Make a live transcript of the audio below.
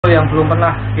yang belum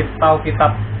pernah tahu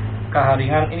kitab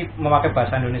Kaharingan, ini memakai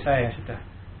bahasa Indonesia yang sudah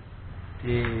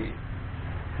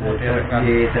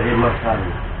diterjemahkan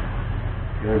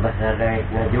dengan bahasa Dayak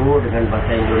Ngaju dengan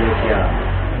bahasa Indonesia.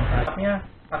 Kitabnya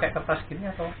pakai kertas gini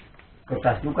atau?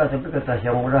 Kertas juga, tapi kertas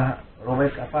yang udah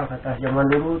robek, kertas zaman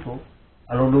dulu tuh.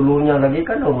 Kalau dulunya lagi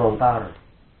kan lontar.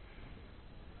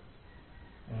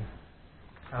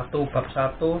 Bab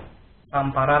 1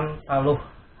 tamparan taluh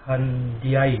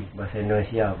handiai. Bahasa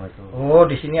Indonesia apa tuh? Oh,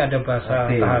 di sini ada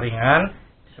bahasa Kaharingan,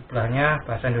 di sebelahnya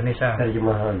bahasa Indonesia.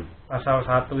 Terjemahan. Pasal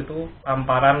 1 itu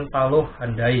tamparan taluh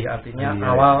handai, artinya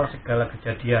awal segala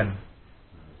kejadian.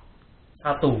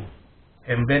 1.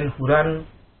 Hemben huran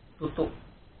tutuk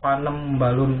panem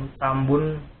balun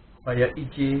tambun baya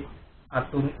ije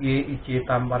atun ije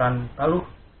tamparan taluh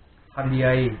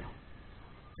handiai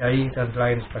jai dan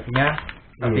lain sebagainya.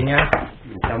 Artinya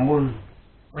tambun.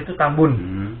 Oh, itu tambun.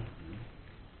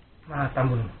 Mana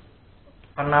tambun?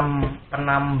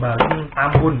 Penambalun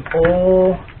tambun.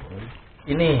 Oh,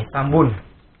 ini tambun.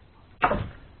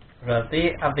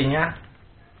 Berarti artinya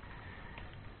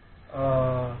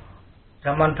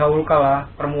zaman dahulu kala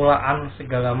permulaan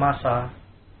segala masa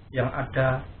yang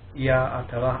ada, ia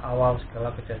adalah awal segala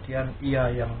kejadian, ia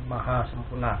yang maha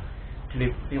sempurna,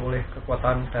 diliputi oleh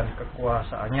kekuatan dan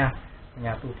kekuasaannya,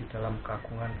 menyatu di dalam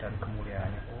keagungan dan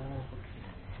kemuliaannya. Oh,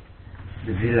 begini.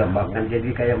 Jadi lambangkan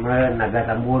jadi kayak naga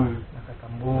tambun. Naga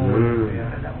tambun. Ya.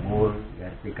 Naga tambun.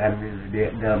 Diartikan di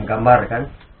dalam gambar kan.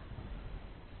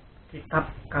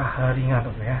 Kitab Kaharingan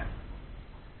ya.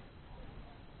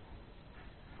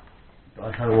 Itu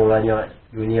asal mulanya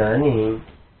dunia ini.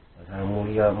 Asal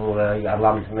mulai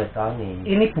alam semesta ini.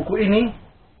 Ini buku ini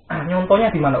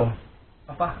nyontohnya di mana Om?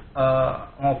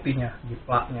 Ngopinya,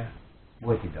 jiplaknya?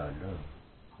 Gua tidak ada.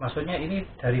 Maksudnya ini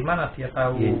dari mana dia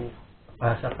tahu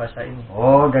bahasa-bahasa ini?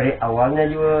 Oh, dari awalnya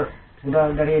juga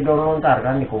sudah dari daun lontar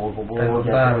kan di kubu-kubu.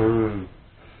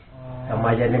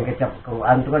 Sama aja yang kecap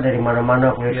Quran itu kan dari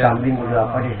mana-mana, kulit kambing kulit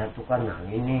apa disatukan. Nah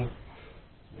ini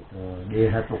gitu,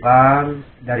 disatukan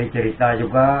dari cerita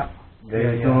juga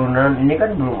dari turunan. Ini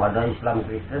kan belum ada Islam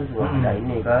Kristen, juga ada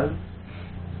ini kan.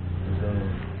 Gitu.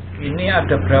 Ini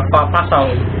ada berapa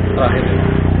pasal terakhir?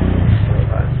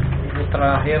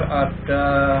 Terakhir ada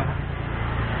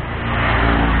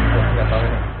nggak tahu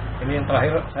ya. Ini yang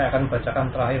terakhir saya akan bacakan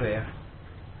terakhir ya.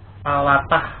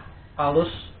 Palatah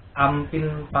palus ampin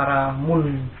para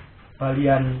mun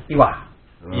balian tiwah,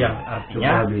 yang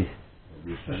artinya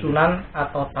susunan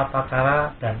atau tata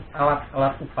cara dan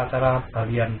alat-alat upacara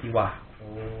balian tiwah.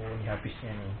 Oh, ini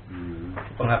habisnya nih.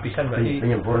 Penghabisan berarti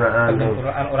penyempurnaan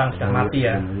orang sudah mati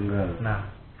ya. Nah,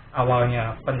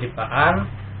 awalnya penciptaan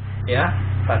ya.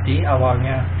 Tadi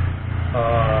awalnya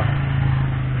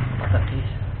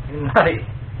ini menarik.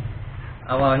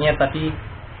 Awalnya tadi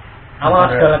awal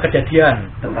segala kejadian.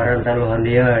 Tamparan taluh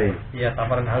handiai. Iya,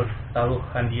 tamparan taluh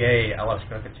handiai, awal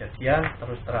segala kejadian.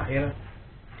 Terus terakhir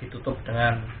ditutup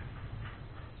dengan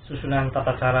susunan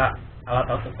tata cara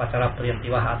alat-alat upacara belian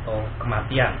tiwah atau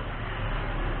kematian.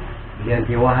 Belian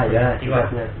tiwah ya.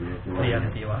 Belian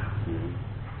tiwah.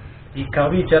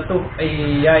 Ikawi jatuh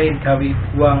iyain gawi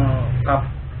buang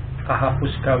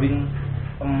kahapus gawing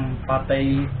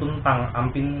pempatai tuntang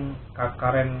ampin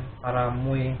kakaren para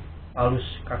mui alus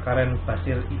kakaren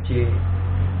basir ije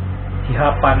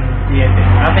dihapan diende.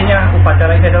 Artinya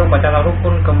upacara ini adalah upacara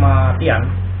rukun kematian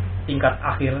tingkat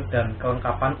akhir dan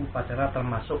kelengkapan upacara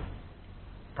termasuk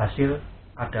basir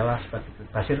adalah seperti itu.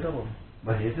 Basir itu apa?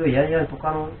 Basir itu ya yang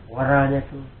tukang warnanya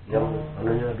tuh, yang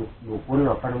namanya dukun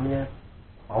apa namanya?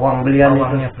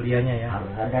 Pawangnya beliannya ya.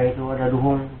 Harus ada itu, ada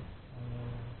duhung.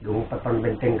 Duhung papan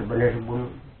benteng ke bener bun.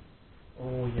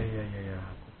 Oh iya,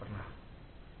 aku pernah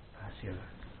Basir.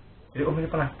 Jadi Om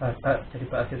ini pernah jadi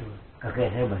Basir dulu.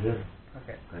 Kakek saya Basir.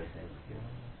 Kakek saya Basir.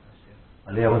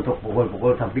 Kalau yang untuk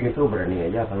pukul-pukul samping itu berani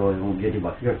aja. Kalau yang jadi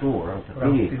Basir tuh orang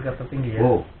tertinggi ya.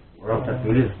 Oh, orang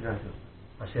terpilih.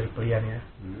 Basir belian ya.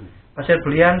 Basir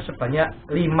belian sebanyak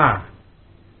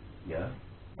 5. Ya.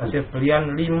 Basir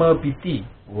belian 5 biti.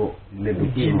 Oh, 5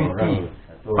 biti.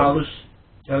 Palus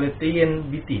jaletiin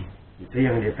biti. Itu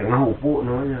yang di tengah upu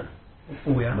namanya.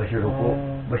 Upu ya. Basir upu.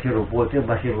 Basir upu itu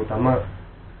basir utama.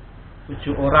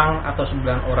 7 orang atau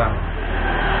 9 orang.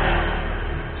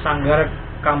 Sanggar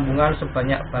kambungan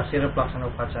sebanyak basir pelaksana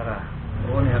upacara.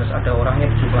 Oh, ini harus ada orangnya,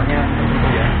 jumlahnya tertentu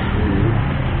ya.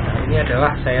 Nah, ini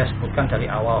adalah saya sebutkan dari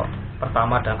awal,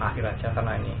 pertama dan akhir aja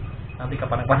karena ini. Nanti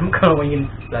kapan-kapan kalau ingin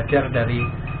belajar dari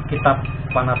kitab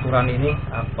Panaturan ini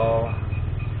atau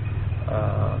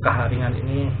Kaharingan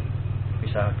ini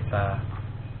bisa kita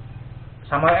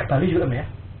sama Bali juga ya?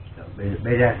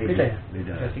 Beda sih. Beda ya?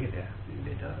 Beda sedikit ya?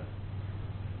 Beda.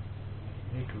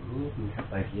 Ini dulu.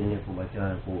 Sampai sini aku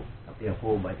baca, tapi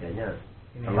aku bacanya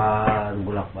Ini pelan,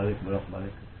 bolak-balik.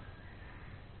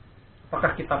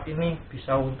 Apakah kitab ini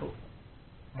bisa untuk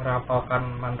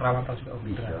merapalkan mantra-mantra juga?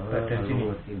 Bisa, dari sini.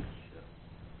 Bisa.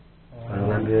 Kalau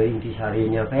ngambil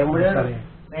intisarinya, kayak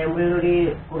model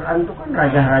di Quran itu kan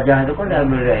raja-raja itu kan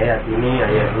diambil dari ayat ini,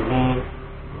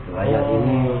 itu ayat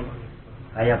ini.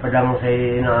 Kayak pedang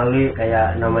Sayyidina Ali,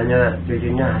 kayak namanya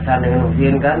cucunya Hasan dengan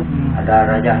Husain kan, ada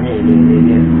rajanya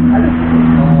ini. Ada.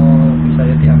 Oh, bisa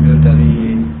ya diambil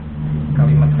dari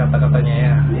kalimat kata-katanya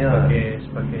ya. Iya.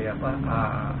 Sebagai apa?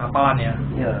 Hafalan ya.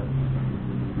 Iya.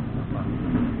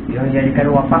 Yang jadikan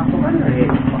wapak itu kan dari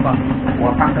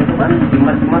wapak itu kan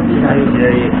jimat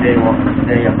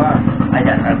dari apa?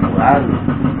 Ayat Al-Quran.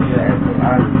 Iya.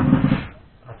 Al-Quran.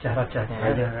 Raja-rajanya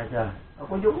ya. Raja.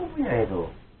 Aku juga punya itu.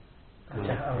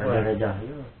 Raja.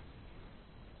 Iya.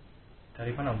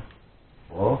 Dari mana, Om?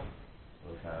 Oh,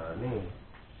 ini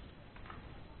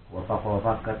wapak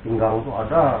ke pinggang tuh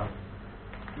ada.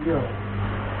 Iya.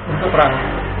 Untuk perang.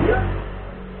 Iya.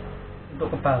 Untuk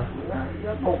kebal.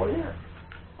 Iya, pokoknya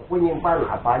aku nyimpan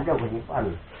apa aja aku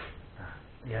nyimpan. Nah,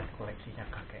 lihat koleksinya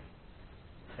kakek.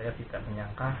 Saya tidak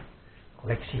menyangka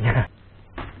koleksinya.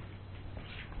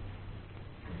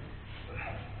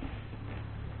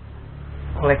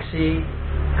 Koleksi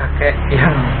kakek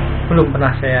yang belum pernah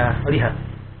saya lihat,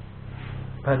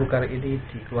 baru kali ini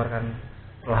dikeluarkan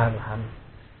perlahan-lahan.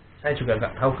 Saya juga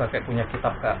nggak tahu kakek punya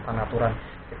kitab Panaturan.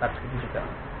 Kitab ini juga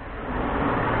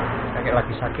kakek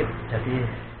lagi sakit, jadi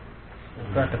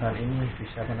semoga dengan ini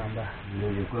bisa menambah. Ini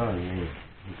juga ini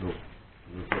untuk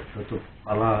tutup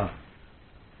kepala,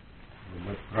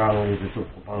 buat perang tutup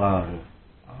kepala.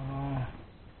 Oh,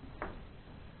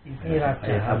 ini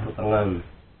raja. Satu tangan.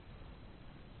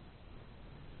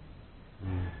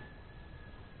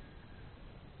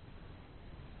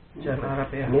 Jangan Arab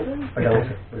ya. Ini kan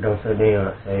pedang seni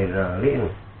saya ini.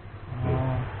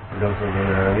 Oh. Pedang seni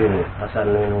ini Hasan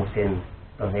dengan Husain.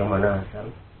 Tahu yang mana Hasan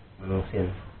dengan Husain?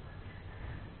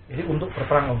 Jadi untuk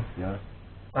berperang, Om. Ya.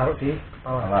 Taruh di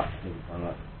kepala. Di kepala.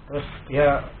 Terus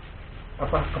dia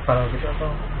apa kebal gitu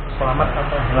atau selamat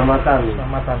atau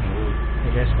Selamatan. Ini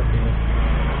guys seperti ini.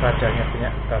 Rajanya punya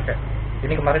kakek.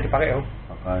 Ini kemarin dipakai ya, Om.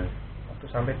 Pakai. Waktu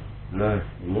sampai. Nah,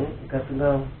 ini ikat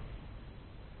pinggang.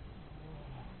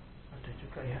 Ada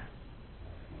juga ya.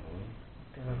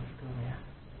 Dalam itu ya.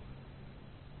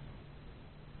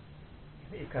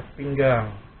 Ini ikat pinggang,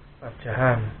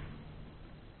 rajahan.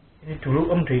 Ini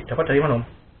dulu Om dapat dari mana, Om?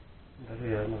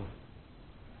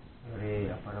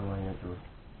 Dari apa namanya tuh?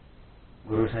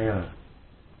 Guru saya.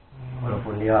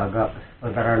 Walaupun dia agak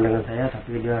sepantaran dengan saya,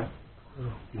 tapi dia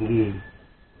tinggi,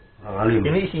 orang alim.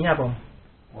 Ini isinya apa, Om?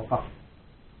 Wapak.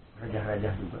 Raja-raja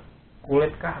juga.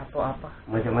 Kulit kah atau apa?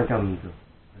 Macam-macam itu.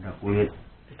 Ada kulit.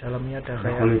 Di dalamnya ada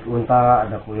kulit unta,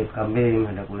 ada kulit kambing,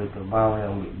 ada kulit kerbau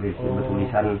yang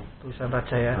bertulisan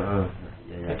raja ya.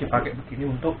 Jadi dipakai begini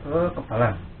untuk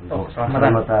kekebalan, untuk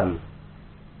keselamatan.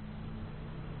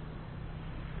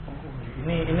 Oh,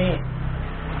 ini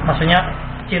maksudnya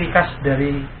ciri khas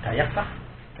dari Dayak kah?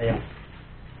 Dayak.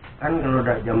 Kan kalau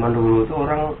zaman dulu tuh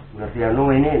orang ngerti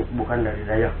ini bukan dari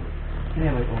Dayak. Ini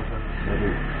apa itu?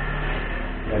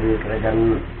 Dari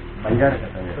kerajaan Banjar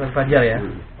katanya. Kerajaan Banjar ya?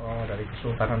 Oh, dari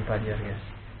Kesultanan Banjar ya.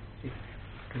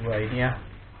 Dua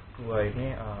ini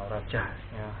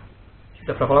rajanya.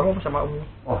 Sudah berapa lama sama Om?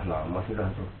 Oh, lama sudah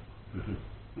tuh.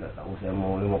 Nggak tahu, saya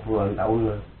mau 50-an tahun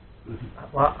lah.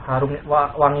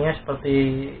 Wanginya seperti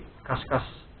kas-kas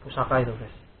pusaka itu,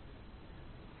 guys.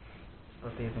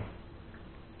 Seperti ini.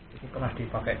 Ini pernah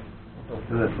dipakai untuk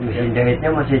mesin jahitnya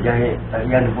masih jahit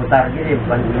yang diputar gini,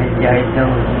 bukan mesin jahit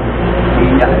yang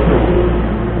diinjak itu.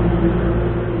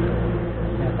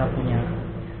 Ternyata punya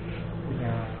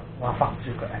wafak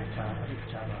juga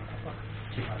cara apa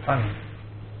jibatan.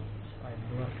 Selain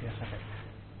luar biasa kayak.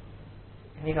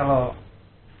 Ini kalau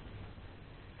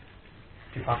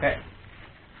dipakai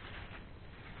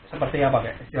seperti apa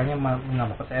kayak? Istilahnya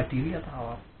menambah percaya diri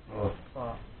atau apa?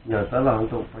 Oh. Nyatalah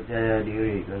untuk percaya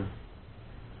diri kan.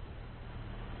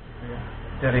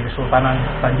 Dari Kesultanan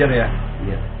Banjar ya?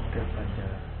 Iya. Dari Banjar.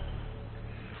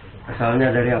 Asalnya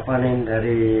dari apa nih?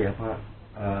 Dari apa?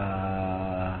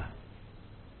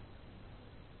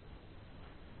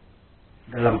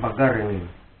 Dalam pagar ini.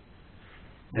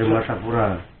 Dari Matapura.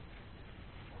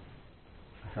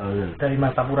 Asalnya. Dari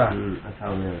Matapura.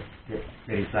 Asalnya.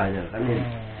 Ceritanya kan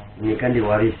ini kan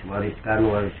wariskan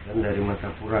dari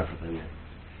Matapura katanya.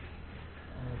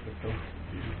 Gitu.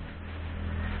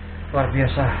 Luar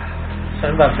biasa.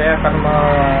 Sebentar, saya akan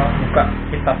membuka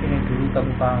kitab ini dulu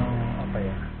tentang apa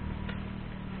ya?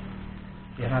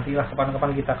 Ya nantilah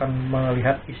kapan-kapan kita akan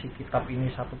melihat isi kitab ini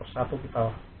satu persatu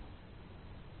kita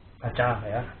baca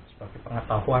ya, sebagai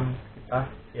pengetahuan kita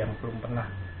yang belum pernah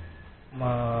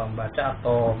membaca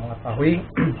atau mengetahui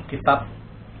kitab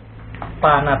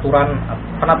Panaturan.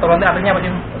 Panaturan itu artinya apa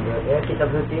sih? Ya, kitab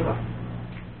suci Pak.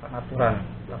 Panaturan.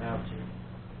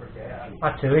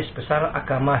 Majelis Besar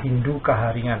Agama Hindu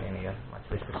Kaharingan ini ya.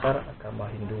 Majelis Besar Agama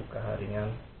Hindu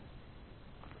Kaharingan.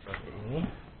 Seperti ini.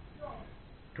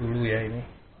 Dulu ya ini.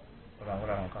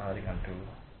 Orang-orang Kaharingan dulu.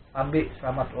 Abi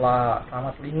selamat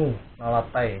lingu,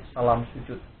 nalatai, salam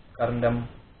sujud, karendam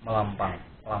melampeng.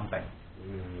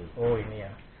 Oh ini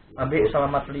ya. Abi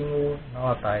selamat lingu,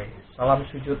 nalatai, salam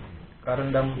sujud,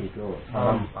 karendam Itu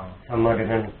melampang. sama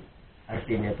dengan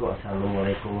artinya itu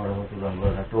assalamualaikum warahmatullahi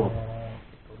wabarakatuh.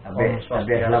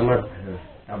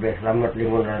 Tabe selamat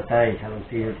lingun ratai, salam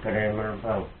sujud, karendam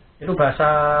melampang. Itu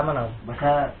bahasa mana?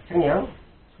 Bahasa Sengyang.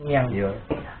 Sengyang. Iya.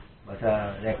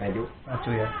 Bahasa Lekaju.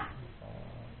 Maju ya.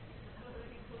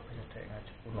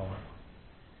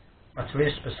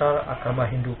 Majelis Besar Agama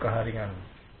Hindu Kaharingan.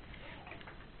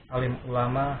 Alim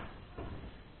ulama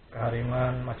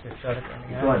Kaharingan, Majelis Besar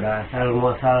Kaharingan. Itu ada asal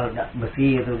muasal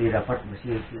besi itu didapat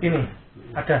besi itu. Ini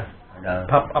ada. Ada.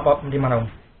 Bab apa di mana?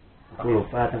 Aku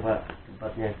lupa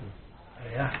tempatnya itu.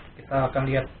 Ya, kita akan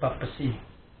lihat bab besi.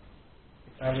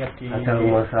 Kita lihat di Asal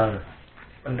muasal.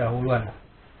 pendahuluan.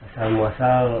 Asal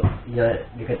muasal ya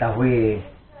diketahui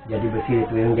jadi besi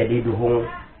itu yang jadi duhung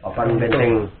papan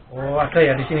benteng. Oh, ada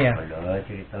ya di sini ya? Ada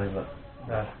cerita Pak.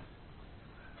 Nah,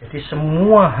 jadi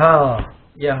semua hal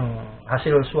yang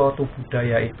hasil suatu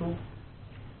budaya itu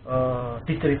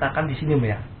diceritakan di sini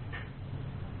ya,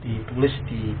 ditulis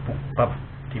di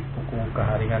buku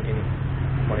Kaharingan ini.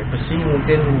 Mulai besi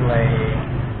mungkin, mulai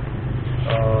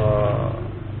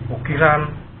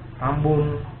ukiran,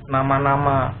 tambun,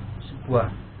 nama-nama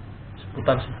sebuah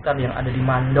sebutan-sebutan yang ada di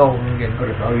Mandau mungkin.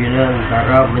 Perkawinan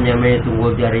cara menyamai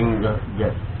tunggu garing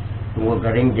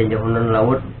janjahunan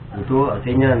laut itu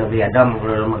artinya Nabi Adam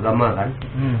kalau dalam agama kan.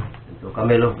 Itu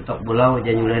kami lo petok bulau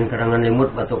janyulain karangan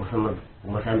limut batuk sama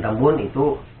kemasan tambun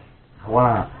itu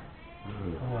Hawa.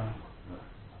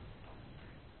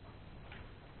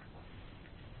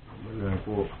 Mana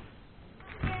aku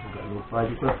agak lupa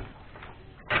juga.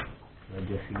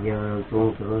 Ada sinyal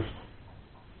tuh terus.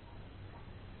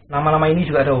 Nama-nama ini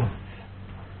juga ada Om?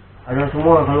 Ada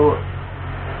semua kalau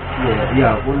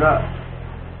ya aku enggak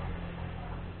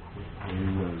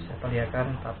saya perlihatkan,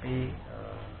 tapi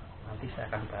nanti saya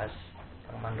akan bahas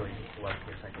Kang Mando ini luar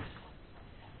biasa guys.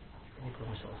 Ini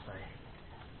belum selesai.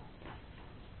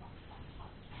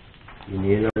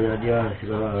 Ini namanya dia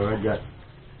segala raja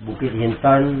Bukit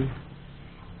Hintan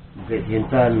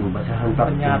bahasa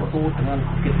Hantak Menyatu dengan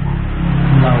Bukit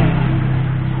Pulau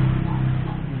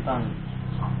Hintan.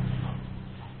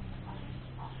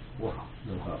 Wah,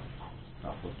 enggak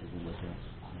takut itu baca.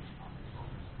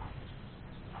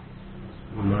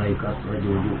 Malaikat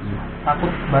rajuju.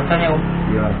 Takut bacanya Om?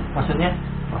 Ya, Maksudnya?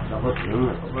 takut ini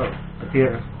apa?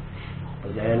 Petir.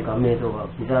 Perjalanan kami itu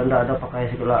kita tidak ada pakai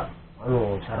segala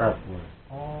syarat.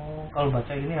 Oh, kalau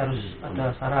baca ini harus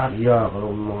ada syarat. Iya,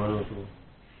 kalau memang tuh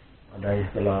ada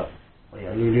istilah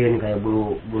kayak lilin, kayak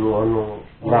bulu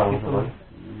orang gitu. kan.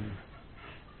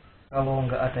 Kalau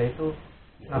nggak ada itu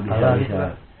Bisa nabala gitu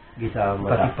kan? bisa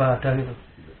Tiba-tiba ada gitu.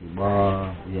 tiba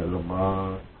ya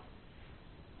lebah.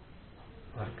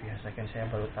 Luar biasa kan, saya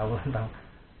baru tahu tentang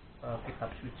kitab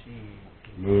suci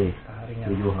Ini Kaharingan.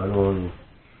 7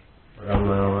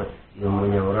 orang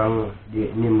ilmunya orang ini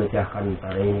memecahkan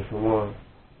antara ini semua.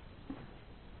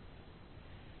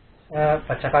 Saya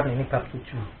bacakan ini bab 7.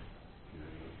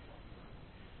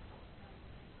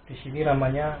 Di sini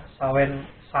namanya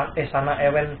sana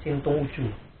ewen cintung uju,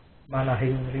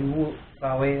 manahing riwu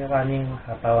rawe raning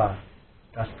hatala,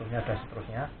 dan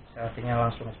seterusnya. Saya artinya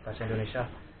langsung bahasa Indonesia.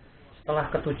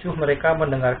 Setelah ketujuh mereka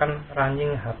mendengarkan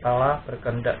ranjing hatala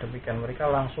berkehendak demikian, mereka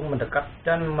langsung mendekat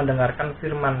dan mendengarkan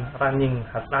firman ranjing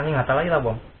hatala itu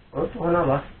Bom. Oh, Tuhan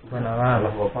Allah. Tuhan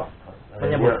Allah Bapak.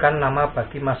 menyebutkan nama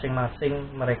bagi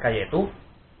masing-masing mereka, yaitu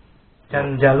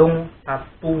Janjalung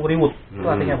Tatu Riwut. Itu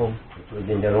artinya Bom. Itu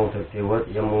Janjalung Tatu Riwut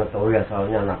yang mengetahui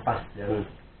asalnya napas dan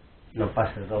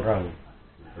napas seseorang.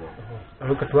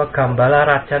 Lalu kedua Gambala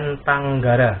Rajan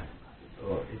Tanggara.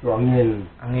 Itu angin.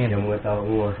 Angin. Yang mengetahui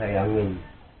menguasai angin.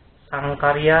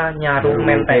 Sangkarya Nyaru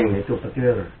Menteng. Itu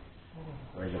petir.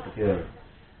 Raja petir.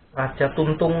 Raja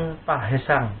Tuntung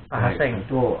Tahesang.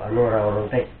 Itu orang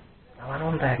tek.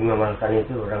 Tawarontek. Mengamalkan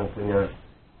itu orang punya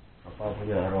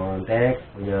orang tek,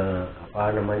 punya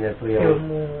apa namanya tuh yang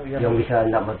Ilmu yang bisa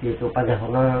tidak mati itu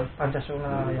Pancasona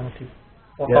yang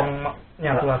dipotong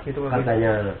nyatu lagi itu.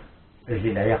 Katanya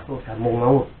versi Dayak tuh sambung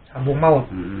maut. Sambung maut.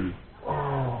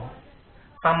 Oh.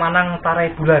 Tamanang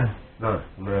tarai bulan. Nah,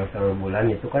 tarai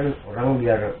bulan itu kan orang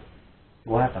biar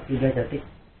tua tapi dia cantik.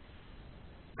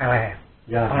 Eleh.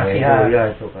 Ya, pengasihan. itu ya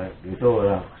itu kayak gitu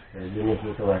lah. Jenis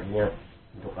itu artinya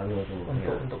untuk anu itu.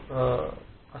 Untuk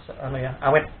ya,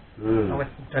 awet. Awet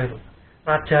muda itu.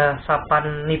 Raja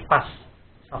Sapanipas.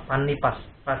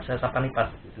 Raja Sapanipas.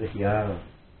 Itu sial.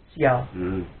 Sial.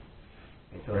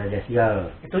 Itu Raja Sial.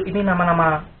 Itu ini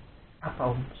nama-nama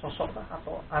apa sosok kah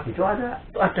atau itu ada.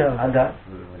 Itu ada. Ada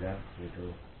itu.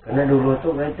 Karena dulu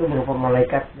tuh itu berupa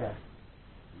malaikat ya.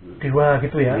 Dewa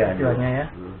gitu ya, iya, istilahnya ya.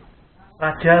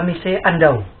 Raja Mise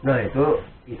Andau. Nah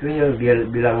itu ya dia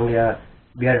bilang dia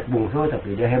biar bungsu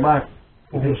tapi dia hebat.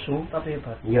 Bungsu tapi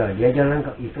hebat. Iya, dia jalan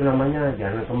itu namanya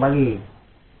jalan kembali.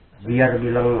 Biar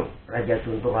bilang Raja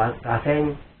Tuntuk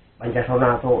Kaseng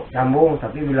Pancasona atau sambung,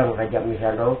 tapi bilang Raja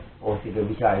Misandau, oh tidak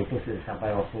bisa, itu sudah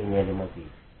sampai waktunya dia mati.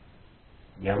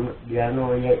 Dia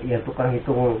ya tukang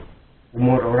hitung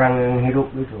umur orang yang hidup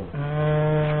gitu.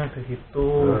 Begitu.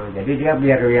 Nah, jadi dia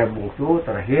biar dia bungsu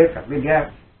terakhir, tapi dia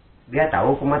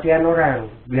tahu kematian orang.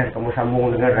 Biar kamu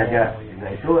sambung dengan Raja, nah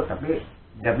itu tapi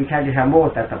tidak bisa disambung,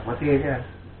 tetap mati dia.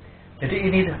 Jadi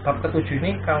ini bab ke-7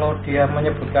 ini kalau dia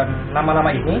menyebutkan nama-nama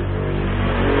ini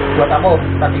buat apa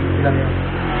tadi bilangnya?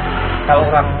 Kalau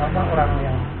orang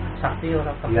yang sakti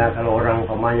orang sakti. Ya kalau orang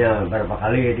umpamanya berapa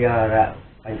kali dia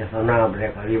Pancasona,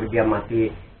 berapa kali dia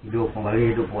mati hidup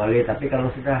kembali, tapi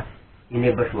kalau sudah ini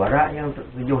bersuara yang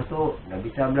 7 tuh nggak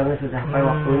bisa bilangnya sudah sampai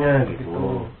waktunya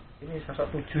gitu. Ini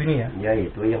sosok 7 ini ya? Ya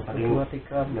itu yang paling 2,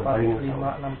 3, 4, 5,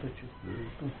 6,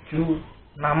 7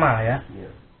 7 nama ya?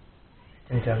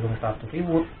 Jenjalung Tatu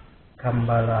Riwut,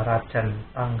 Gambala Rajan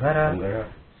Tanggara,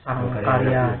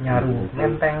 Sangkarya Nyaru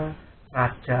Menteng,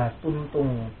 Raja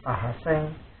Tuntung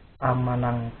Tahaseng,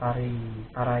 Tamanang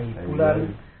Tarai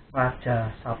Bulan, Raja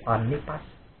Sapanipas,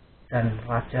 dan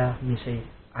Raja Mise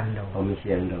Andau.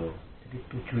 Jadi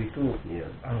 7 itu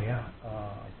istilahnya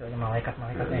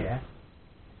malaikat-malaikatnya ya.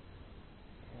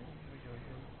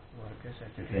 Luar biasa.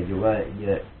 Bisa juga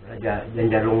ya, Raja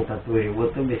Jenjalung Tatu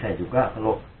Riwut tuh bisa juga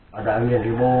kalau ada angin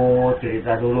ribut,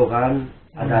 cerita dulu kan,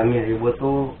 ada angin ribut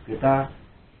tuh kita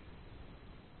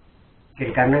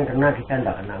kiri kanan kena, kita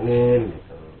tidak kena angin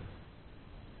gitu.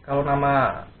 Kalau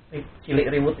nama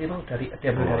Cilik Riwut itu dari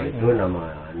dia dari itu ini.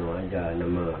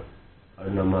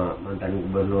 Nama mantan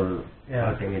gubernur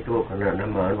Kalteng itu karena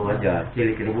nama aja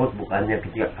Cilik Riwut, bukannya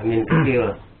kecil, angin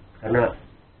kecil, karena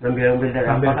ngambil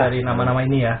dari nama-nama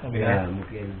ini ya mungkin. Ya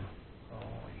mungkin.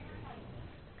 Oh iya.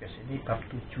 Guys, ini bab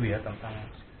 7 ya tentang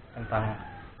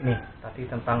ini tadi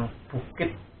tentang Bukit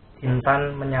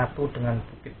Intan menyatu dengan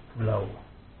Bukit Bulau.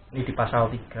 Ini di pasal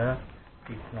 3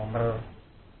 di nomor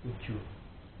 7.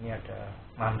 Ini ada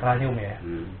mantranya ya.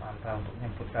 Mantra untuk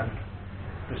menyebutkan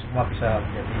itu semua bisa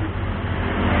menjadi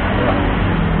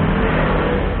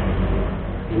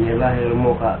inilah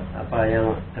ilmu apa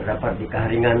yang terdapat di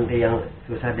Kaharingan yang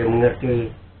susah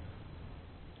dimengerti.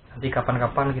 Nanti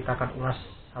kapan-kapan kita akan ulas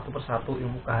satu persatu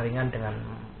ilmu Kaharingan dengan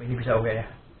ini bisa oke ya.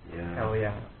 Kalau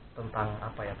yang tentang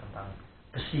apa ya, tentang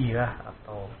besi lah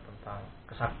atau tentang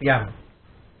kesaktian,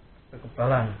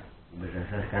 kekebalan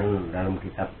berdasarkan dalam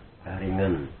kitab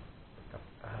Kaharingan. Kitab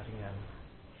Kaharingan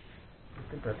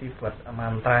itu berarti buat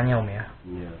mantranya ya.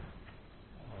 Iya.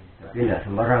 Tapi tidak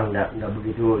sembarang, tidak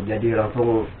begitu jadi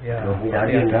langsung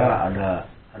jadi,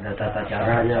 ada tata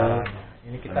caranya.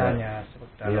 Ini kita hanya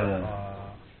sekedar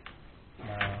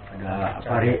ada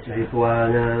apa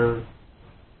ritualnya.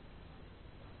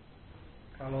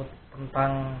 Kalau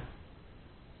tentang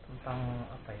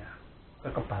apa ya,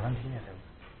 kekebalan di sini ada.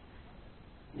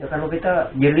 Ya kalau kita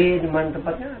jeli di mana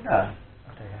tempatnya ada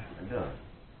ya. Ada.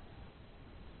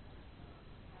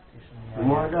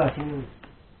 Semua ada sini.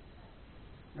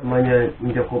 Namanya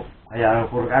mencakup kayak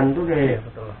Al-Quran tuh deh. Iya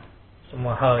betul.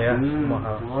 Semua hal ya, semua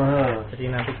hal. Jadi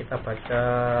nanti kita baca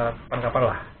kapan-kapan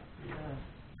lah.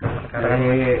 Sekarang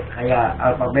kayak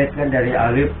alfabet kan dari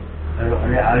alif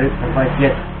sampai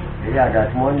Z. Jadi ada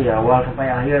semua di awal sampai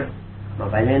akhir.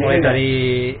 Makanya ini dari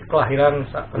kelahiran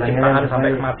penciptaan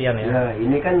sampai kematian ya. Ya,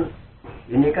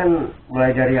 ini kan mulai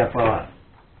dari apa?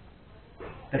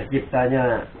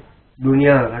 Terciptanya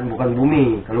dunia kan, bukan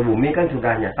bumi. Kalau bumi kan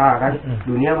sudah nyata kan.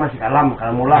 Dunia masih kalam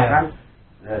mula kan.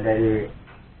 Nah, dari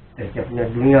terciptanya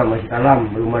dunia masih kalam,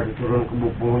 belum ada turun ke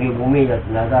penghuni bumi ya,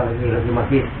 tenaga lagi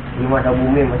masih belum ada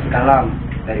bumi, masih kalam.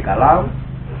 Dari kalam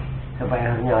sampai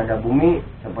akhirnya ada bumi,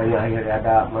 sampai akhirnya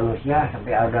ada manusia,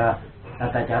 sampai ada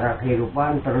tata cara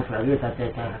kehidupan, terus lagi tata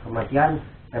cara kematian,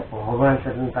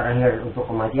 penghormatan terakhir untuk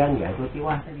kematian, ya itu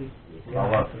tiwah tadi.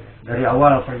 Dari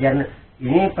awal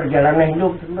perjalanan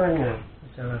hidup sebenarnya.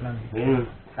 perjalanan.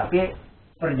 Tapi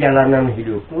perjalanan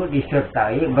hidup itu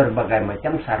disertai berbagai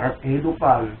macam syarat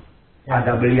kehidupan. Ya.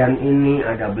 Ada belian ini,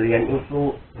 ada belian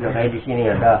itu. Nah, kayak di sini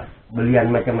ada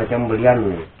belian macam-macam belian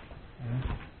nih.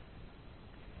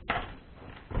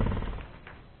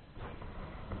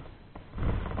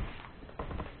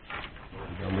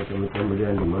 Ada macam-macam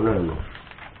belian di mana nih?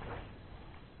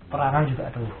 Perangan juga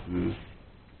ada.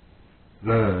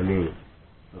 Nah, nih.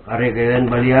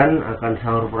 Kaharingan balian akan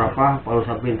sahur berapa? Kalau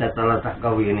sampai tata letak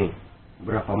gawi ini.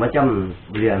 Berapa macam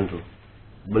belian tuh?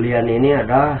 Belian ini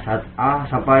ada A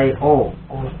sampai O.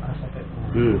 A sampai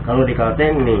O. Kalau di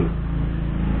Kalteng nih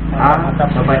A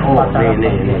sampai O.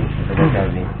 Nih. Kita baca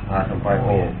nih. A sampai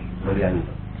O belian.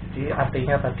 Jadi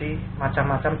artinya tadi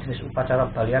macam-macam jenis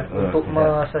upacara balian untuk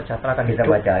mesejahterakan kita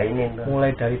hidup. Baca ini.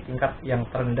 Mulai dari tingkat yang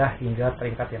terendah hingga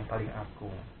tingkat yang paling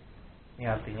agung.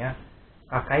 Ini artinya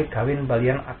kakai gawin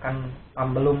balian akan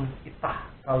pambelum itah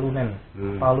kalunen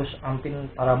palus ampin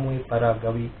paramui para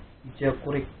gawi ije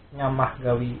kurik nyamah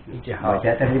gawi ije hal. Baca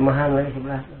terjemahan lagi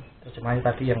sebelah. Terjemahannya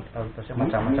tadi yang kita baca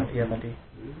macam-macam iya tadi.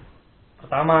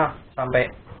 Pertama sampai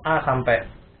A sampai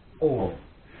O.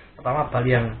 Pertama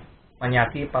balian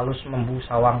menyati palus membu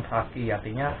sawang saki,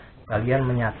 artinya balian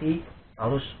menyati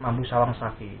palus mambu sawang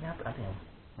saki. Ini apa artinya?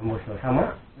 Membu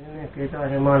sama ini kita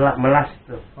ada melas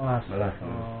tuh. Melas.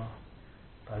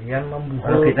 Balian membuhul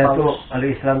kalau kita palus. tuh kalau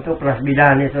Islam tuh pelas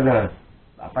bidan itu nah.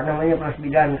 Apa namanya pelas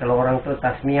bidan? Kalau orang tuh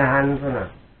tasmiahan tuh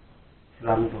nah.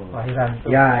 Islam tuh. Lahiran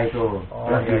tuh. Ya itu.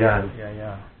 Pelas bidan.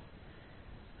 Ya.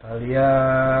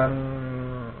 Balian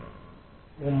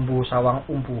umbu sawang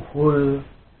umbuhul,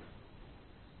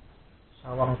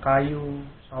 sawang kayu,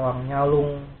 sawang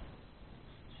nyalung,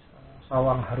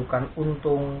 sawang harukan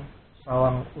untung,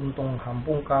 sawang untung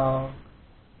hampungkal.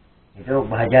 Itu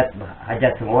hajat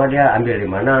semua dia ambil di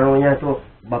mana anunya tuh.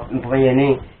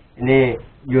 Umpamanya ini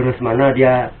jurus mana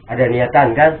dia ada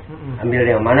niatan kan? Ambil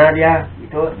yang mana dia?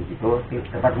 Itu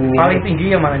tempat memilih. Paling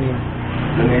tinggi yang mana nih?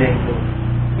 Memilih itu.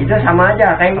 Itu sama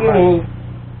aja kayak gini.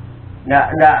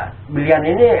 Nggak belian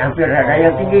ini hampir ada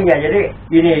yang tingginya. Jadi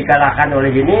ini kalahkan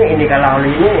oleh ini kalah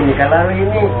oleh ini kalah oleh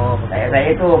ini.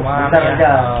 Kayak itu putar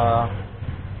aja.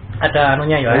 Ada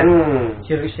anunya ya.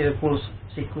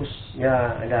 Siklus.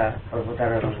 Ya, ada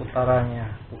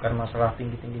perputarannya, bukan masalah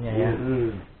tinggi-tingginya ya.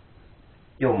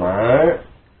 Cuma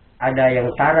ada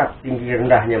yang taraf tinggi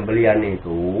rendahnya belian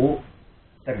itu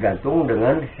tergantung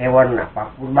dengan hewan apa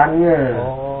kurbannya.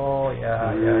 Oh,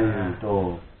 ya.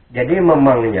 Tuh. Jadi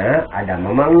memangnya ada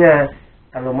memangnya.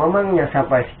 Kalau memangnya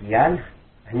sampai sekian,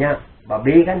 hanya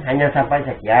babi kan hanya sampai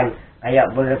sekian.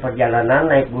 Kayak berperjalanan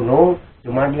naik gunung,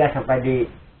 cuma dia sampai di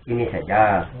ini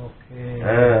saja.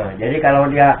 Nah, jadi kalau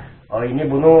dia ini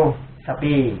bunuh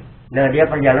sapi, nah dia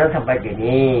perjalanan sampai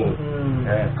sini.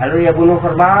 Nah, kalau dia bunuh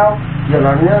kerbau,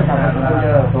 jalannya sampai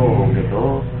sana tuh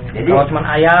gitu. Jadi kalau cuma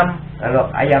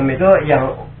ayam itu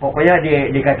yang pokoknya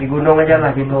di kaki gunung aja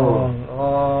lah gitu.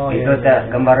 Itu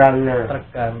gambarannya.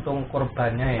 Tergantung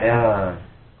korbannya ya. Ya.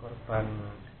 Korban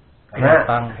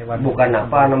binatang, hewan. Bukan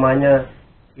apa namanya.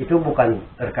 Itu bukan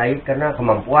terkait karena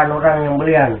kemampuan orang yang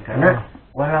belian, karena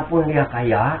walaupun dia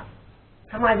kaya,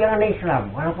 sama aja dengan Islam.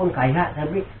 Walaupun kaya,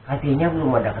 tapi hatinya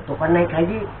belum ada ketukan naik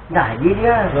haji. Nggak haji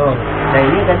dia. Nah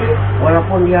ini tadi,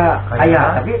 walaupun dia kaya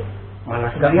tapi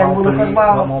malas belian bunuh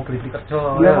kerbau. Nggak mau beli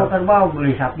kerbau. Dia mau kerbau,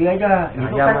 beli sapi aja.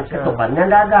 Itu kan ketukannya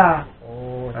nggak ada.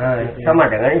 Sama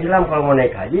dengan Islam, kalau mau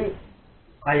naik haji,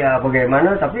 kayak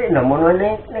bagaimana, tapi nggak mau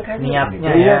naik haji.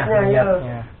 Niatnya.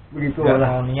 Begitu lah.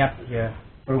 Mau niat ya.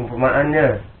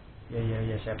 Perumpamaannya.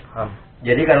 Ya, saya paham.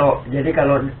 Jadi kalau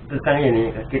tentang ini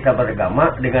kita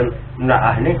beragama dengan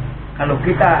menelaah nih, kalau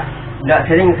kita tidak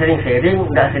sering sharing,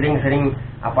 tidak sering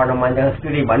apa namanya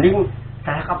studi banding,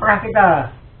 salah kaprah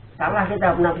kita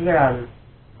penafsiran.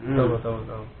 Betul.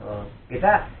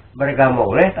 Kita beragama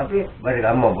boleh,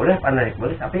 pandai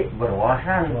boleh, tapi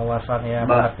berwawasan ya,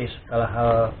 mengerti segala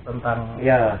hal tentang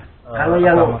kalau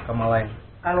yang agama lain.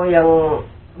 Kalau yang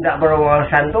tidak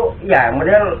berwawasan tuh, ya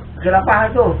model khilafah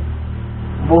itu.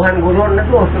 Buhan gurun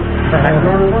itu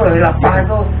hilafah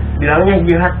itu bilangnya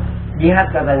jihad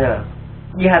katanya.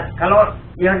 Jihad kalau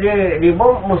yang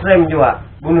dibom muslim juga,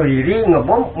 bunuh diri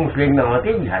ngebom muslim yang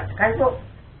mati jihad kan itu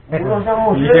dosa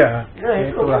muslim. Nah,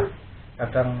 itulah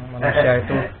kadang manusia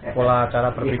itu pola cara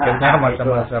berpikirnya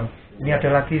macam-macam. Ini ada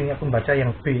lagi, ini aku baca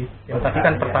yang B. Yang tadi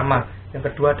kan pertama, yang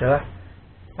kedua adalah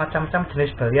macam-macam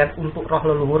jenis balian untuk roh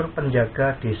leluhur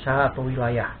penjaga desa atau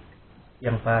wilayah.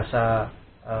 Yang bahasa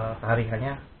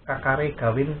Kaharingannya kakare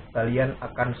gawin balian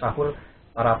akan sahur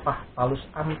parapah palus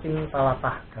amping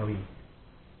talatah gawi.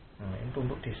 Itu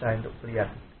untuk desa, untuk belian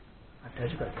ada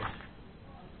juga guys.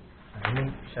 Nah,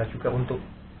 ini bisa juga untuk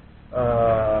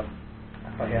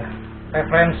apa ya,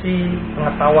 referensi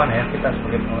pengetahuan ya, kita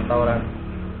sebagai pengetahuan.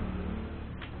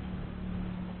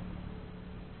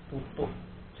 Tutup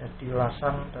jadi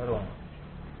lasang darung,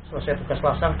 selesai tugas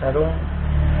lasang darung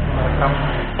merekam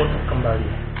pun kembali.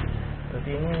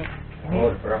 Jadi ini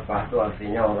berapa itu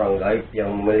artinya orang gaib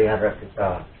yang memelihara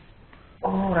kita.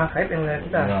 Oh, orang gaib yang memelihara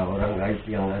kita. Ya, orang gaib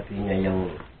yang artinya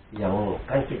yang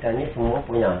kan kita ini semua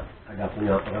punya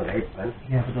orang gaib kan.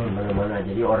 Iya betul. Di mana-mana.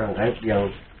 Jadi orang gaib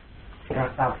yang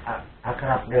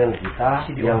akrab dengan kita,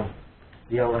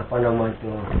 yang apa nama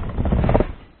itu,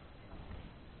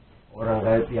 orang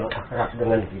gaib yang akrab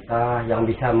dengan kita, yang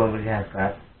bisa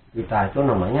memelihara kita itu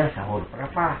namanya sahur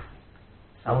berapa?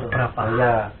 Sahur berapa?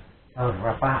 Ya, sahur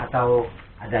berapa, atau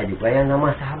ada juga yang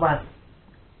nama sahabat.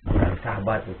 Dan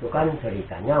sahabat itu kan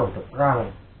ceritanya untuk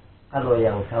perang. Kalau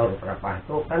yang sahur berapa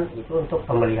itu kan itu untuk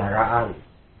pemeliharaan,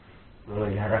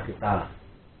 memelihara kita.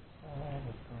 Oh,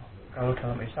 betul. Kalau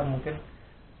dalam Islam mungkin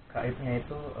gaibnya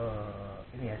itu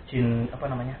ini ya, jin apa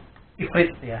namanya,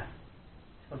 ifrit ya,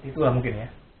 seperti itulah mungkin ya.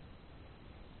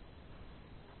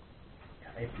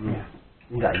 Gaibnya.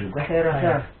 Enggak juga saya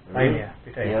rasa. Lain ya,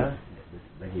 beda ya.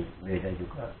 Beda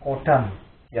juga. Kodam.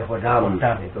 Ya kodam.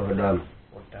 Kodam. Itu kodam.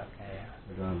 Kodamnya ya.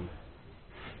 Kodam.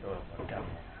 Betul,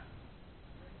 kodamnya.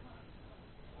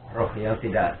 Roh yang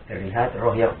tidak terlihat,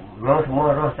 roh yang memang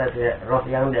semua roh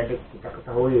yang tidak kita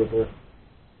ketahui itu,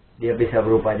 dia bisa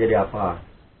berubah jadi apa?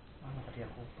 Mana tadi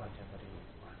aku baca tadi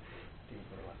di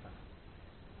berwatak.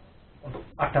 Untuk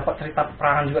dapat cerita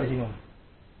peperangan juga di sini.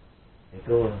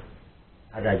 Itu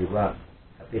ada juga,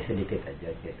 tapi sedikit aja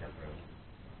cerita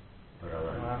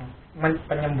peperangan.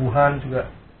 Penyembuhan juga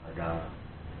Ada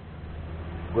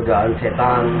godaan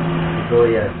setan itu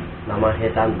ya, nama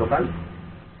setan itu kan.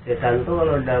 Setan tuh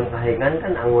kalau dalam Kaharingan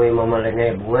kan angoi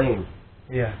mamalengai bungai.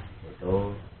 iya.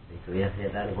 Itu ya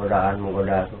setan, godaan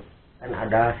menggoda tuh. Kan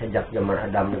ada sejak zaman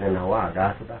Adam dengan Hawa,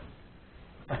 ada sudah.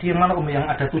 Tadi yang mana yang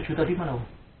ada 7 tadi mana? Oh,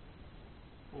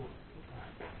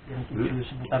 yang 7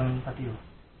 sebutan tadi loh.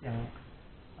 Yang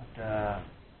ada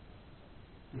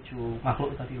 7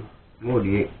 makhluk tadi loh. Mau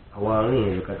di awal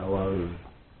nih, dekat awal nih.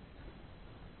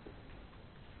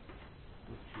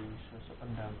 7 sosok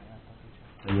pendamai.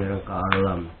 Penyerang ke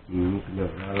alam,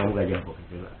 penyerang ke alam gajah apa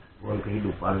kecil, bukan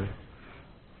kehidupan.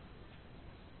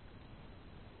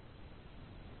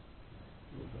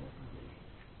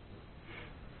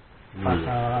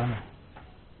 Pasal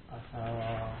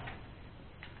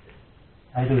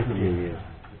nah itu Iya.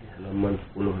 Halaman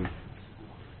 10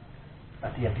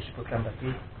 tadi yang disebutkan tadi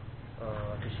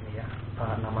di sini ya,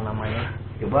 nama-namanya.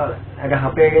 Coba ada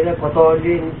HP kita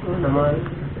fotoin itu nama.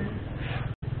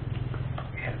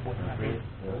 Handphone nanti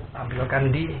tampilkan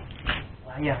di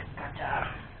layar kaca.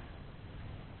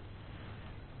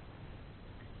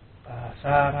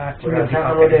 Bahasa ngaji. Kurasa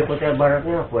kalau dari Kota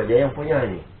Baratnya aku aja yang punya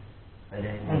nih. Ada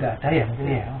ini. Enggak ada ya mungkin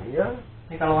ya. Iya.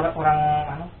 Ini kalau orang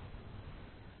anu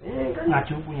Ini kan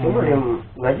ngaju punya. cuma yang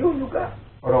ngaju juga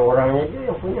orang-orangnya aja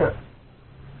yang punya.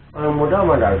 Orang muda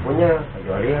mana punya,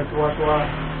 kecuali yang tua-tua.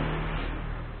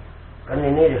 Kan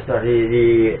ini sudah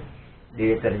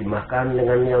diterjemahkan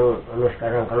dengan yang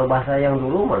sekarang. Kalau bahasa yang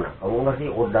dulu mana? Kamu ngerti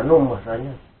ordanum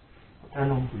bahasanya?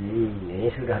 Ordanum.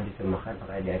 Ini sudah diterjemahkan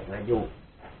pakai dayak ngaju.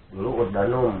 Dulu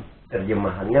ordanum,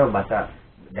 terjemahannya bahasa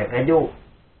dayak ngaju.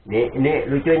 Ini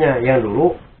lucunya, yang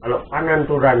dulu kalau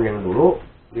Panaturan yang dulu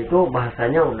itu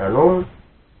bahasanya ordanum,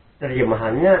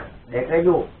 terjemahannya dayak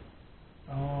ngaju.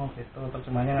 Oh, gitu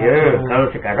terjemahnya. Ya,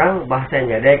 kalau sekarang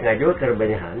bahasanya dayak ngaju,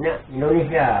 terjemahannya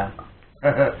Indonesia.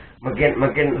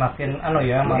 makin anu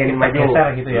ya, makin maju geser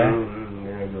gitu ya.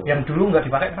 Maju. Yang dulu nggak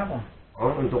dipakai kenapa?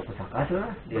 Oh, untuk pusaka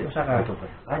lah. Pusaka. Untuk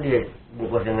pusaka dia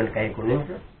bungkus dengan kain kuning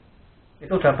tuh.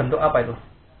 Itu udah bentuk apa itu?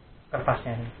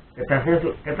 Kertasnya ini.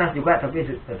 Kertas juga, tapi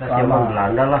kertas Lama. zaman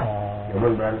Belanda lah. Oh.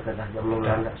 Zaman Belanda, kertas zaman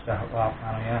Belanda. Sudah apa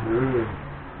ya?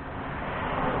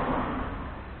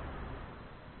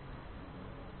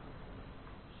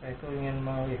 Saya itu ingin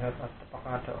melihat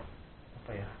apakah ada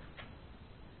apa ya,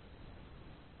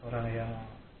 orang yang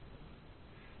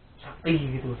sakti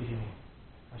gitu di sini.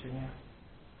 Maksudnya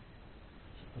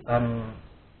sebutan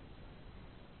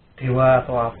dewa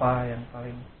atau apa yang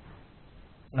paling.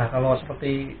 Nah, kalau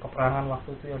seperti peperangan waktu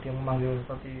itu ya dia memanggil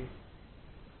seperti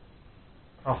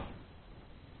roh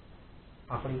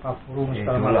Pakli Paburung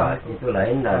segala macam itu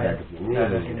lain ada di sini,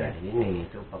 ada di sini.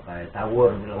 Itu pakai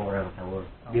tawur, bilang orang tawur.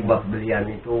 Di bab belian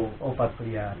itu. Oh, bab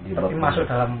belian. Di Tapi masuk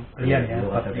dalam belian ya,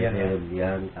 bab belian ya.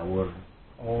 Belian, tawur.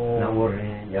 Oh. Nawur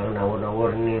nih, jangan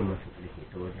nawur nih masuk di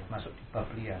situ. Masuk di bab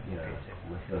belian. Ya,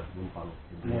 masuk numpang.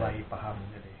 Mulai paham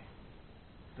jadi.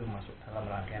 Itu masuk dalam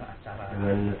rangkaian acara.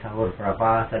 Dengan sahur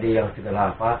berapa tadi yang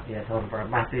segala apa ya, sahur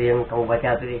berapa tuh yang kamu baca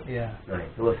tadi. Iya. Nah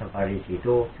itu sampai di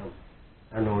situ,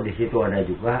 di situ ada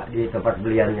juga, di tempat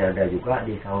beliannya ada juga,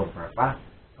 di sahur berapa.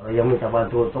 Kalau yang minta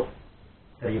bantu untuk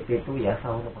terjepit itu ya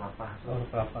sahur berapa. Sahur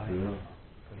berapa?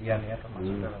 Belian ya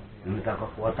termasuk dalam. Minta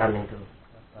kekuatan itu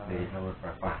dari sahur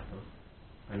berapa tuh.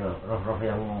 Karena roh-roh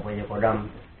yang mempunyai kodam.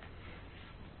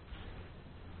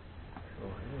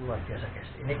 Ini luar biasa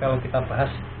guys. Ini kalau kita bahas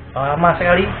lama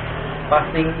sekali,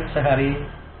 pasti sehari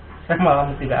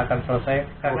semalam tidak akan selesai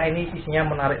karena ini isinya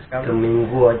menarik sekali.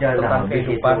 Seminggu aja tentang habis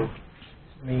kehidupan. itu.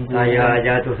 Seminggu. Saya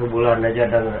aja tuh sebulan aja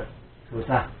dan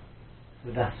susah.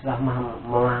 Sudah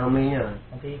memahaminya.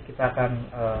 Nanti kita akan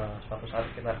suatu saat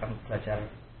kita akan belajar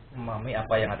memahami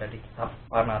apa yang ada di kitab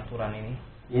Panaturan ini.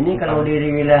 Ini kalau di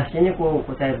wilayah sini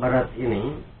Kutai Barat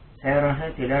ini, saya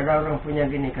rasa tidak ada orang punya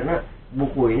gini karena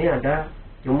buku ini ada,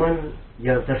 cuman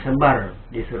yang tersebar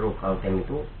di seluruh Kalteng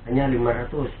itu hanya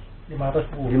 500 buku.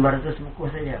 500 buku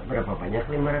saja. Berapa banyak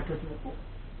 500 buku?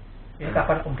 Ini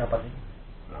kapan Om dapat ini?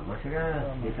 Lama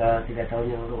sudah, kita 3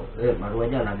 tahun yang lalu. Baru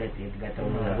aja lah 3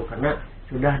 tahun yang lalu karena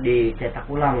sudah dicetak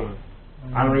ulang.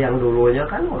 Kalau yang dulunya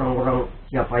kan orang-orang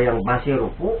siapa yang basi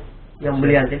rupu, yang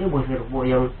belian tadi basi rupu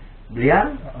yang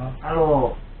belian,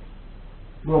 kalau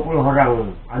 20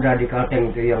 orang ada di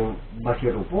Kalteng itu yang basi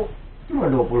rupu,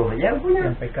 cuma 20 aja yang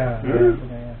punya. Yang pegang.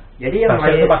 Punya, ya. Jadi yang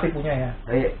lain itu pasti punya ya.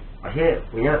 Pasti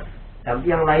punya.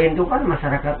 Tapi yang lain itu kan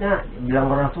masyarakatnya bilang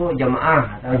orang tuh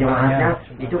jamaah atau jamaahnya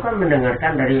itu kan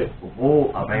mendengarkan dari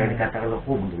upu apa yang dikatakan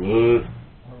upu begini,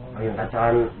 apa yang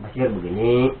katakan Basir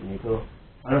begini, gitu.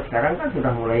 Kalau sekarang kan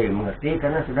sudah mulai mengerti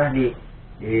karena sudah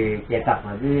dicetak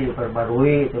lagi,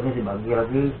 diperbarui, terus dibagi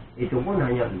lagi. Itu pun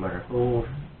hanya 500. Oh,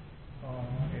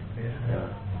 gitu ya. Ya.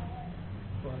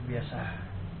 Luar biasa.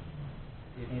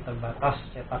 Ini terbatas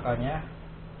cetakannya.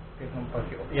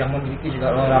 Yang memiliki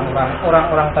juga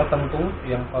orang-orang tertentu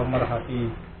yang pemerhati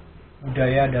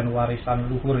budaya dan warisan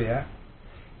luhur ya,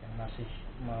 yang masih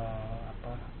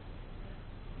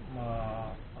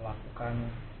melakukan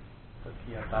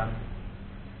kegiatan.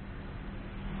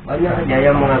 Banyak aja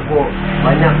yang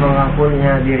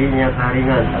mengakunya dirinya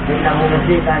Kaharingan, tapi tidak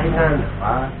mengerti Kaharingan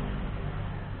apa.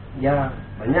 Ya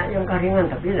banyak yang Kaharingan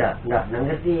tapi tidak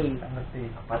ngerti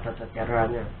apa tata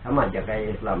caranya. Sama aja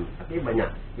kayak Islam, tapi banyak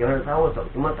yang tahu,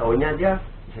 cuma tahunya dia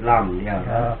Islam dia.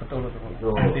 Ya, betul.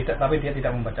 Tapi dia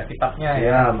tidak membaca kitabnya ya.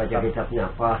 Ya, baca kitabnya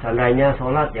apa. Seandainya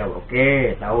sholat ya oke,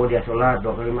 tahu dia sholat 2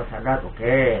 kalimat syahadat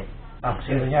oke.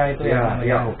 Tafsirnya itu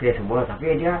ya oke semua,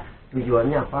 tapi dia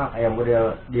tujuannya apa, kayak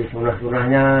model di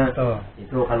sunah-sunahnya. Betul.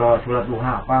 Itu kalau sholat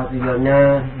duha apa tujuannya,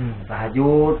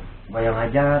 tahajud, bayang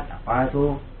hajat apa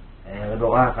itu,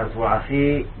 doa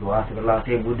konsultasi, doa segala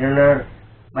benar,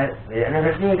 baik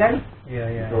ngerti kan?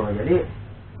 Iya. Tuh,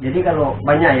 jadi kalau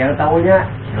banyak yang tahunya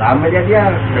Islam aja dia.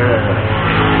 Nah.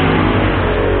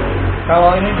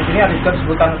 Kalau ini di sini ada juga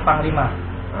sebutan panglima.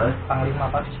 Panglima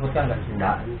apa disebutkan nggak?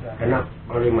 Tidak. Karena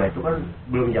panglima itu kan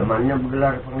belum zamannya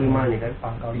bergelar panglima nih kan.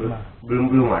 Panglima.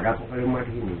 Belum ada panglima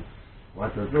di sini.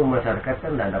 Waktu itu masyarakat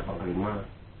kan tidak ada panglima.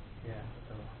 Ya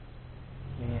betul.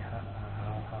 Ini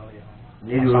hal-hal yang.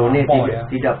 Jadi dulu ini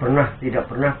tidak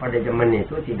pernah pada zaman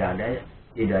itu tidak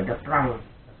ada perang.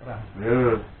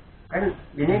 Kan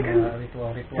ini kan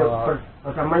ritual.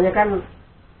 Pertamanya kan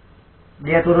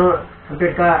dia turun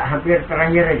hampir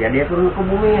terakhir aja dia turun ke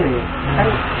bumi ini kan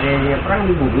dia perang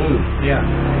di bumi. Iya.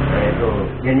 Nah itu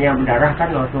dia berdarah kan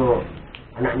waktu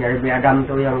anaknya Nabi Adam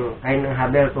tuh yang Kain dan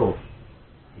Habel tuh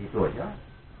itu aja.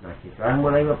 Nah setelah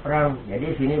mulai berperang jadi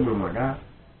sini belum ada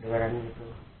dengaran itu.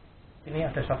 Ini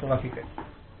ada satu lagi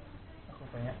aku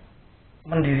banyak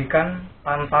mendirikan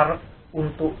pantar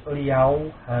untuk liau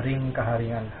haring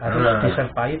Kaharingan harus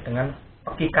disertai dengan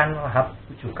pekikan lahap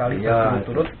 7 kali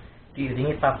berturut-turut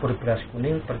diiringi tabur beras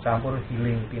kuning bercampur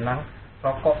giling pinang,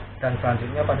 rokok dan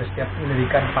selanjutnya pada setiap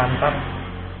mendirikan pantar.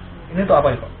 Ini tuh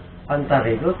apa itu? Pantar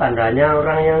itu tandanya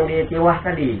orang yang ditiwah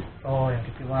tadi. Oh, yang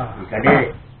ditiwah.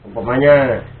 Jadi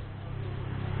umpamanya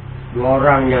 2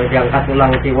 orang yang diangkat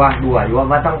tulang tiwah 2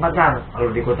 batang pantar.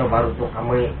 Kalau di Kota Baru tuh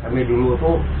kami dulu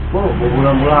tuh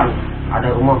berbulan-bulan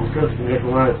ada rumah khusus pinggir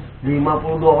sungai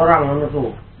 52 orang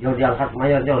tuh yang diangkat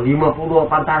mayatnya 52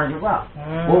 pantar juga.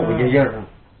 Berjejer.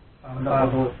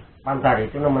 Pantar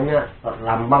itu namanya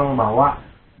lambang bahwa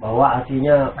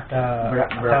artinya ada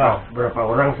berapa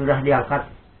orang sudah diangkat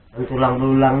tulang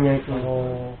belulangnya itu.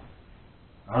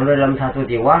 Kalau dalam satu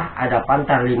tiwah ada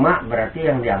pantar 5 berarti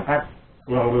yang diangkat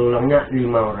tulang belulangnya 5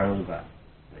 orang juga.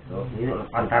 Ini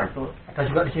pantar itu. Ada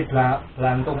juga di sini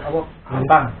belantung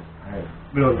belontang.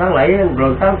 Belontang lain,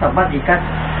 belontang tempat ikat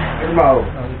kerbau.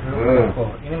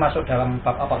 Ini masuk dalam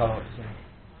bab apa kalau di sini?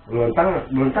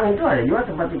 Belontang itu ada juga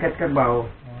tempat ikat kerbau.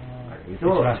 Itu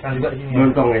dijelaskan juga di sini.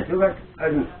 belontong itu kan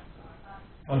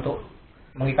Untuk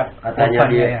mengikat katanya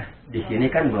korbannya dia ya. di sini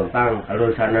kan belontang. Kalau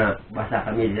sana bahasa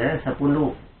kami dia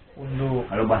sepunduk. Punduk,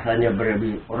 Kalau bahasanya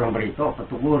orang Berito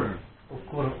petukur.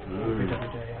 ukur,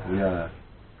 beda-beda ya. Iya.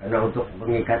 Karena untuk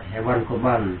mengikat hewan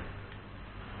kurban.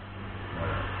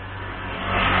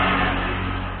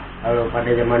 Kalau pada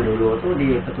zaman dulu tuh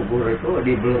di petukur itu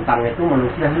di belontang itu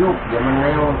manusia hidup zaman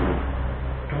ngayau tuh.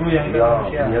 Dulu yang Ya,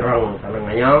 manusia. menyerang sana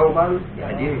ngayau kan.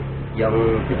 Jadi yang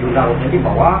pecundang jadi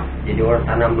bawah, jadi orang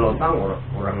tanam belontang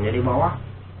orangnya di bawah.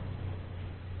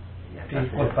 Ya, Di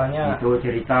korbannya itu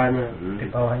ceritanya. di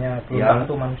bawahnya Ya. belontang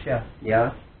itu manusia. Ya.